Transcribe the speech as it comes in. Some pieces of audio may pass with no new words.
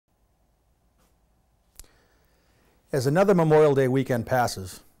As another Memorial Day weekend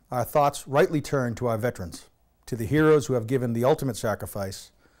passes, our thoughts rightly turn to our veterans, to the heroes who have given the ultimate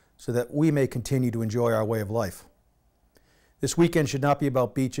sacrifice so that we may continue to enjoy our way of life. This weekend should not be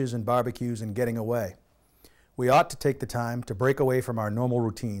about beaches and barbecues and getting away. We ought to take the time to break away from our normal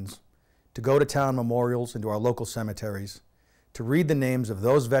routines, to go to town memorials and to our local cemeteries, to read the names of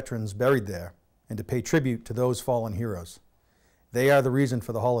those veterans buried there, and to pay tribute to those fallen heroes. They are the reason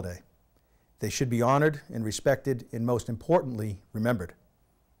for the holiday. They should be honored and respected and, most importantly, remembered.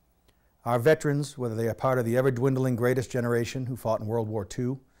 Our veterans, whether they are part of the ever-dwindling greatest generation who fought in World War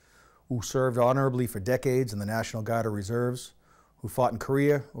II, who served honorably for decades in the National Guard or Reserves, who fought in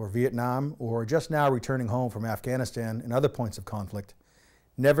Korea or Vietnam, or are just now returning home from Afghanistan and other points of conflict,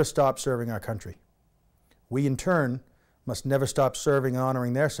 never stop serving our country. We, in turn, must never stop serving and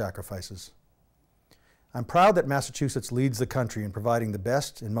honoring their sacrifices. I'm proud that Massachusetts leads the country in providing the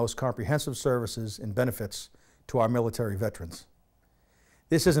best and most comprehensive services and benefits to our military veterans.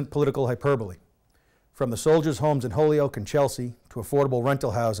 This isn't political hyperbole. From the soldiers' homes in Holyoke and Chelsea to affordable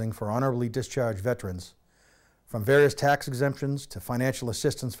rental housing for honorably discharged veterans, from various tax exemptions to financial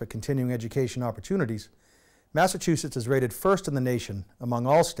assistance for continuing education opportunities, Massachusetts is rated first in the nation among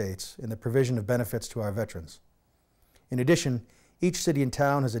all states in the provision of benefits to our veterans. In addition, each city and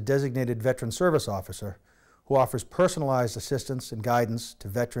town has a designated veteran service officer who offers personalized assistance and guidance to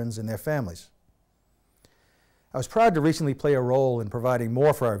veterans and their families. I was proud to recently play a role in providing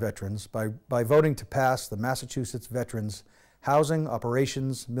more for our veterans by voting to pass the Massachusetts Veterans Housing,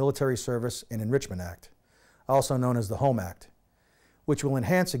 Operations, Military Service, and Enrichment Act, also known as the HOME Act, which will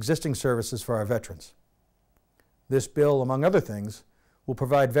enhance existing services for our veterans. This bill, among other things, will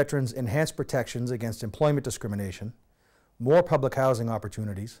provide veterans enhanced protections against employment discrimination, more public housing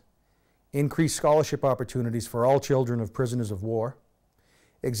opportunities, increased scholarship opportunities for all children of prisoners of war,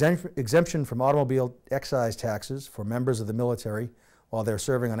 exemption from automobile excise taxes for members of the military while they're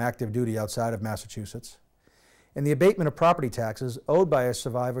serving on active duty outside of Massachusetts, and the abatement of property taxes owed by a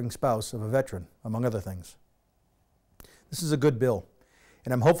surviving spouse of a veteran, among other things. This is a good bill,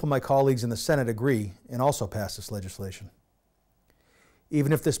 and I'm hopeful my colleagues in the Senate agree and also pass this legislation.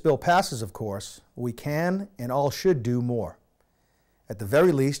 Even if this bill passes, of course, we can and all should do more. At the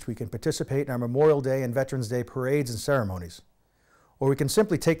very least, we can participate in our Memorial Day and Veterans Day parades and ceremonies. Or we can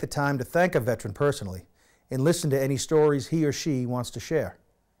simply take the time to thank a veteran personally and listen to any stories he or she wants to share.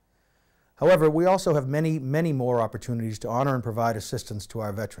 However, we also have many, many more opportunities to honor and provide assistance to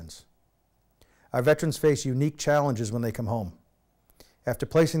our veterans. Our veterans face unique challenges when they come home. After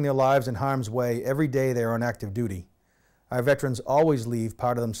placing their lives in harm's way every day they are on active duty, our veterans always leave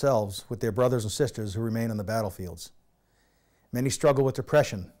part of themselves with their brothers and sisters who remain on the battlefields. Many struggle with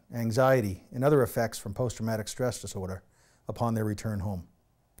depression, anxiety, and other effects from post-traumatic stress disorder upon their return home.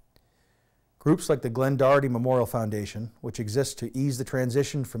 Groups like the Glenn Doherty Memorial Foundation, which exists to ease the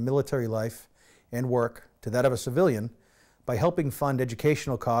transition from military life and work to that of a civilian by helping fund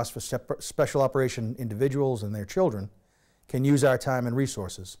educational costs for special operation individuals and their children, can use our time and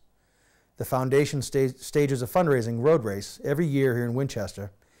resources. The foundation stages a fundraising road race every year here in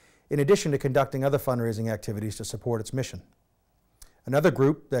Winchester, in addition to conducting other fundraising activities to support its mission. Another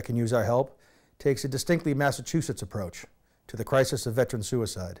group that can use our help takes a distinctly Massachusetts approach to the crisis of veteran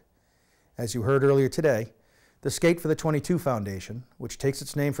suicide. As you heard earlier today, the Skate for the 22 Foundation, which takes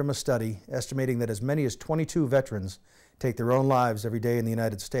its name from a study estimating that as many as 22 veterans take their own lives every day in the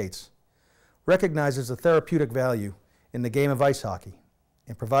United States, recognizes the therapeutic value in the game of ice hockey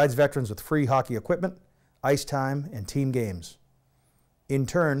and provides veterans with free hockey equipment, ice time, and team games. In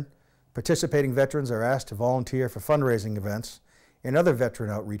turn, participating veterans are asked to volunteer for fundraising events and other veteran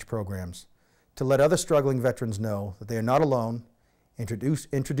outreach programs to let other struggling veterans know that they are not alone,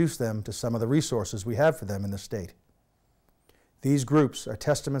 introduce them to some of the resources we have for them in the state. These groups are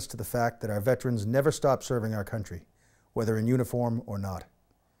testaments to the fact that our veterans never stop serving our country, whether in uniform or not.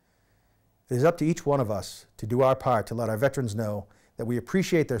 It is up to each one of us to do our part to let our veterans know that we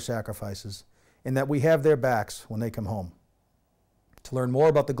appreciate their sacrifices and that we have their backs when they come home. To learn more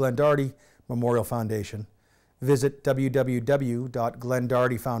about the Glenn Doherty Memorial Foundation, visit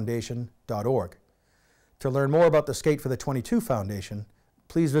www.glenndohertyfoundation.org. To learn more about the Skate for the 22 Foundation,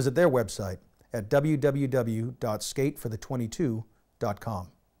 please visit their website at www.skateforthe22.com.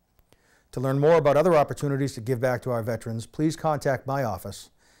 To learn more about other opportunities to give back to our veterans, please contact my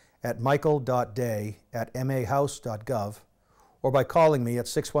office at michael.day@mahouse.gov or by calling me at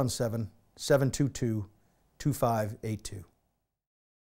 617-722-2582.